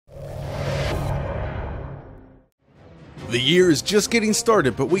The year is just getting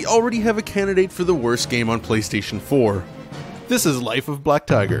started, but we already have a candidate for the worst game on PlayStation 4. This is Life of Black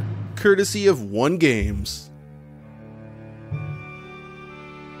Tiger, courtesy of One Games.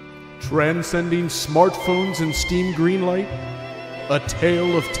 Transcending smartphones and Steam Greenlight, a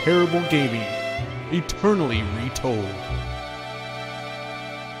tale of terrible gaming, eternally retold.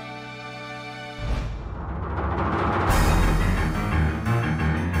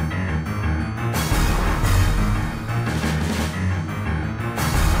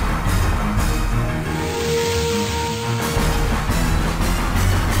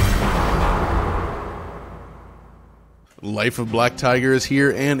 Life of Black Tiger is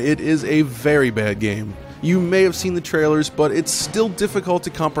here, and it is a very bad game. You may have seen the trailers, but it's still difficult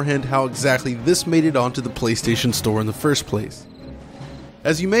to comprehend how exactly this made it onto the PlayStation Store in the first place.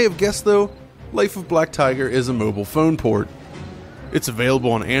 As you may have guessed though, Life of Black Tiger is a mobile phone port. It's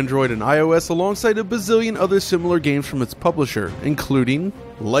available on Android and iOS alongside a bazillion other similar games from its publisher, including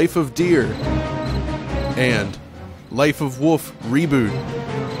Life of Deer and Life of Wolf Reboot.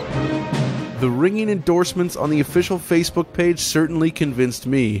 The ringing endorsements on the official Facebook page certainly convinced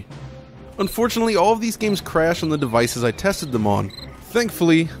me. Unfortunately, all of these games crash on the devices I tested them on.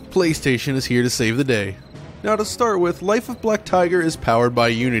 Thankfully, PlayStation is here to save the day. Now to start with, Life of Black Tiger is powered by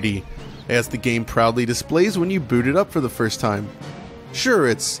Unity, as the game proudly displays when you boot it up for the first time. Sure,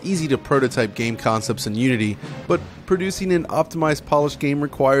 it's easy to prototype game concepts in Unity, but producing an optimized, polished game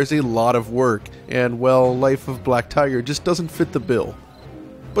requires a lot of work, and well, Life of Black Tiger just doesn't fit the bill.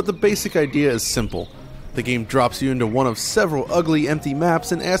 But the basic idea is simple. The game drops you into one of several ugly, empty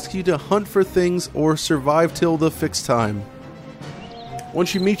maps and asks you to hunt for things or survive till the fixed time.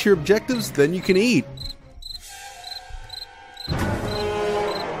 Once you meet your objectives, then you can eat.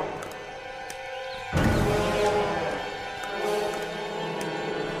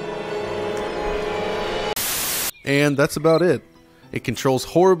 And that's about it. It controls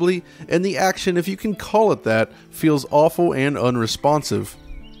horribly, and the action, if you can call it that, feels awful and unresponsive.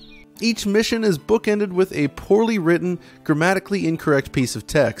 Each mission is bookended with a poorly written, grammatically incorrect piece of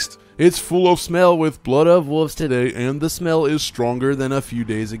text. It's full of smell with blood of wolves today, and the smell is stronger than a few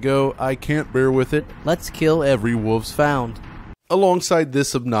days ago. I can't bear with it. Let's kill every wolves found. Alongside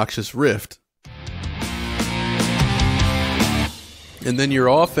this obnoxious rift. And then you're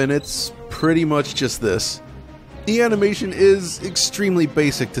off, and it's pretty much just this. The animation is extremely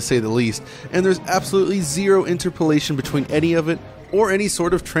basic to say the least, and there's absolutely zero interpolation between any of it or any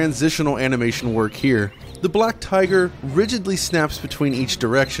sort of transitional animation work here. The Black Tiger rigidly snaps between each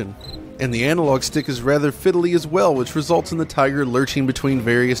direction, and the analog stick is rather fiddly as well, which results in the tiger lurching between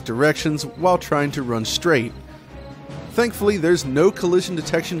various directions while trying to run straight. Thankfully, there's no collision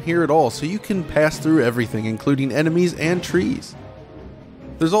detection here at all, so you can pass through everything, including enemies and trees.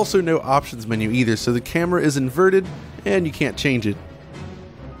 There's also no options menu either, so the camera is inverted and you can't change it.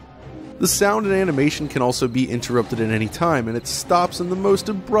 The sound and animation can also be interrupted at any time, and it stops in the most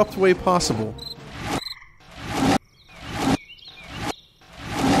abrupt way possible.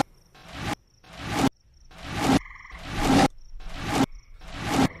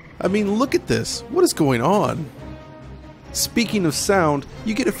 I mean, look at this. What is going on? Speaking of sound,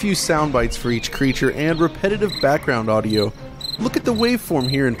 you get a few sound bites for each creature and repetitive background audio. Look at the waveform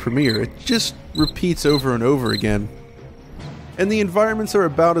here in Premiere. It just repeats over and over again. And the environments are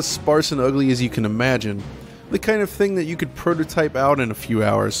about as sparse and ugly as you can imagine. The kind of thing that you could prototype out in a few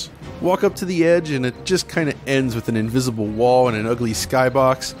hours. Walk up to the edge and it just kind of ends with an invisible wall and an ugly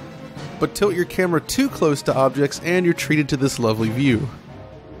skybox. But tilt your camera too close to objects and you're treated to this lovely view.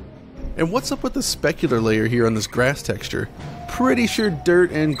 And what's up with the specular layer here on this grass texture? Pretty sure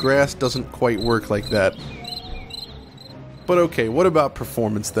dirt and grass doesn't quite work like that. But okay, what about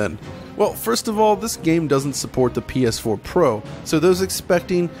performance then? Well, first of all, this game doesn't support the PS4 Pro, so those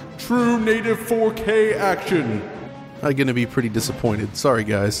expecting true native 4K action are gonna be pretty disappointed. Sorry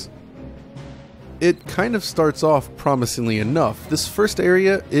guys. It kind of starts off promisingly enough. This first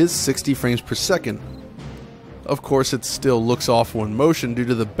area is 60 frames per second. Of course, it still looks awful in motion due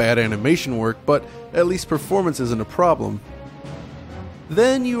to the bad animation work, but at least performance isn't a problem.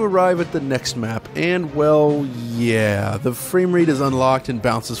 Then you arrive at the next map, and well, yeah, the frame rate is unlocked and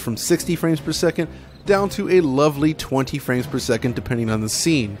bounces from 60 frames per second down to a lovely 20 frames per second depending on the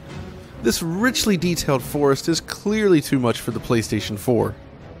scene. This richly detailed forest is clearly too much for the PlayStation 4.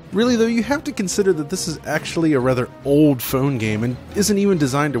 Really though, you have to consider that this is actually a rather old phone game and isn't even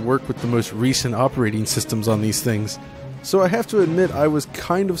designed to work with the most recent operating systems on these things. So I have to admit I was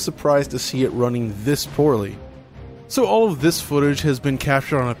kind of surprised to see it running this poorly. So all of this footage has been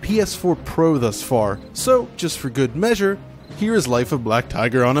captured on a PS4 Pro thus far, so just for good measure, here is Life of Black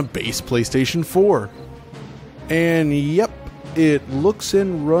Tiger on a base PlayStation 4. And yep, it looks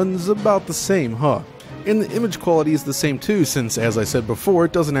and runs about the same, huh? And the image quality is the same too, since as I said before,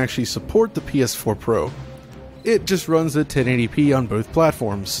 it doesn't actually support the PS4 Pro. It just runs at 1080p on both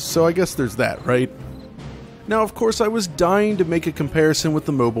platforms, so I guess there's that, right? Now of course I was dying to make a comparison with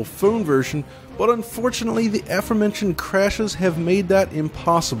the mobile phone version, but unfortunately the aforementioned crashes have made that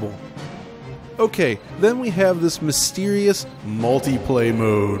impossible. Okay, then we have this mysterious multiplayer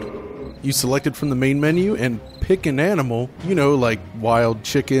mode. You select it from the main menu and pick an animal, you know, like wild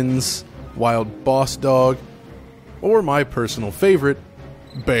chickens, wild boss dog, or my personal favorite,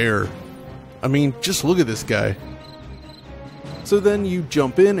 bear. I mean, just look at this guy. So then you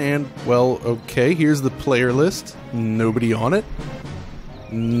jump in and, well, okay, here's the player list. Nobody on it.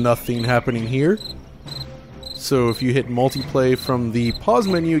 Nothing happening here. So if you hit multiplayer from the pause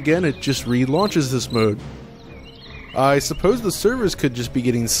menu again, it just relaunches this mode. I suppose the servers could just be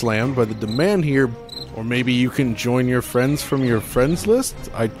getting slammed by the demand here, or maybe you can join your friends from your friends list.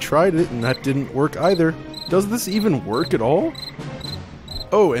 I tried it and that didn't work either. Does this even work at all?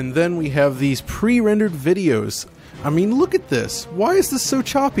 Oh, and then we have these pre-rendered videos. I mean, look at this. Why is this so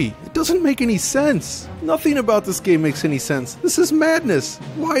choppy? It doesn't make any sense. Nothing about this game makes any sense. This is madness.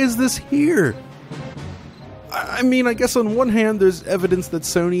 Why is this here? I mean, I guess on one hand, there's evidence that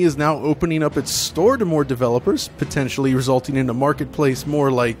Sony is now opening up its store to more developers, potentially resulting in a marketplace more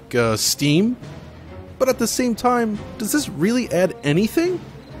like Steam. But at the same time, does this really add anything?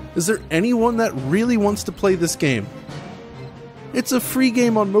 Is there anyone that really wants to play this game? It's a free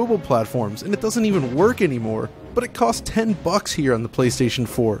game on mobile platforms, and it doesn't even work anymore, but it costs $10 here on the PlayStation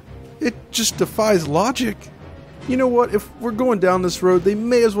 4. It just defies logic. You know what, if we're going down this road, they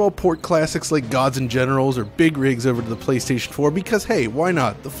may as well port classics like Gods and Generals or Big Rigs over to the PlayStation 4 because hey, why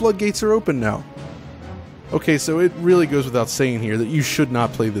not? The floodgates are open now. Okay, so it really goes without saying here that you should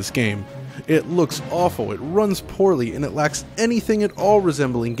not play this game. It looks awful, it runs poorly, and it lacks anything at all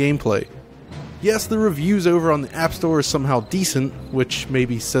resembling gameplay. Yes, the reviews over on the App Store are somehow decent, which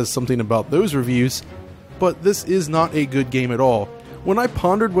maybe says something about those reviews, but this is not a good game at all. When I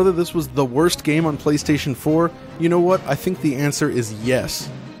pondered whether this was the worst game on PlayStation 4, you know what? I think the answer is yes.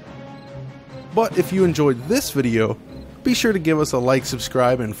 But if you enjoyed this video, be sure to give us a like,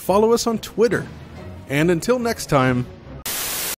 subscribe, and follow us on Twitter. And until next time,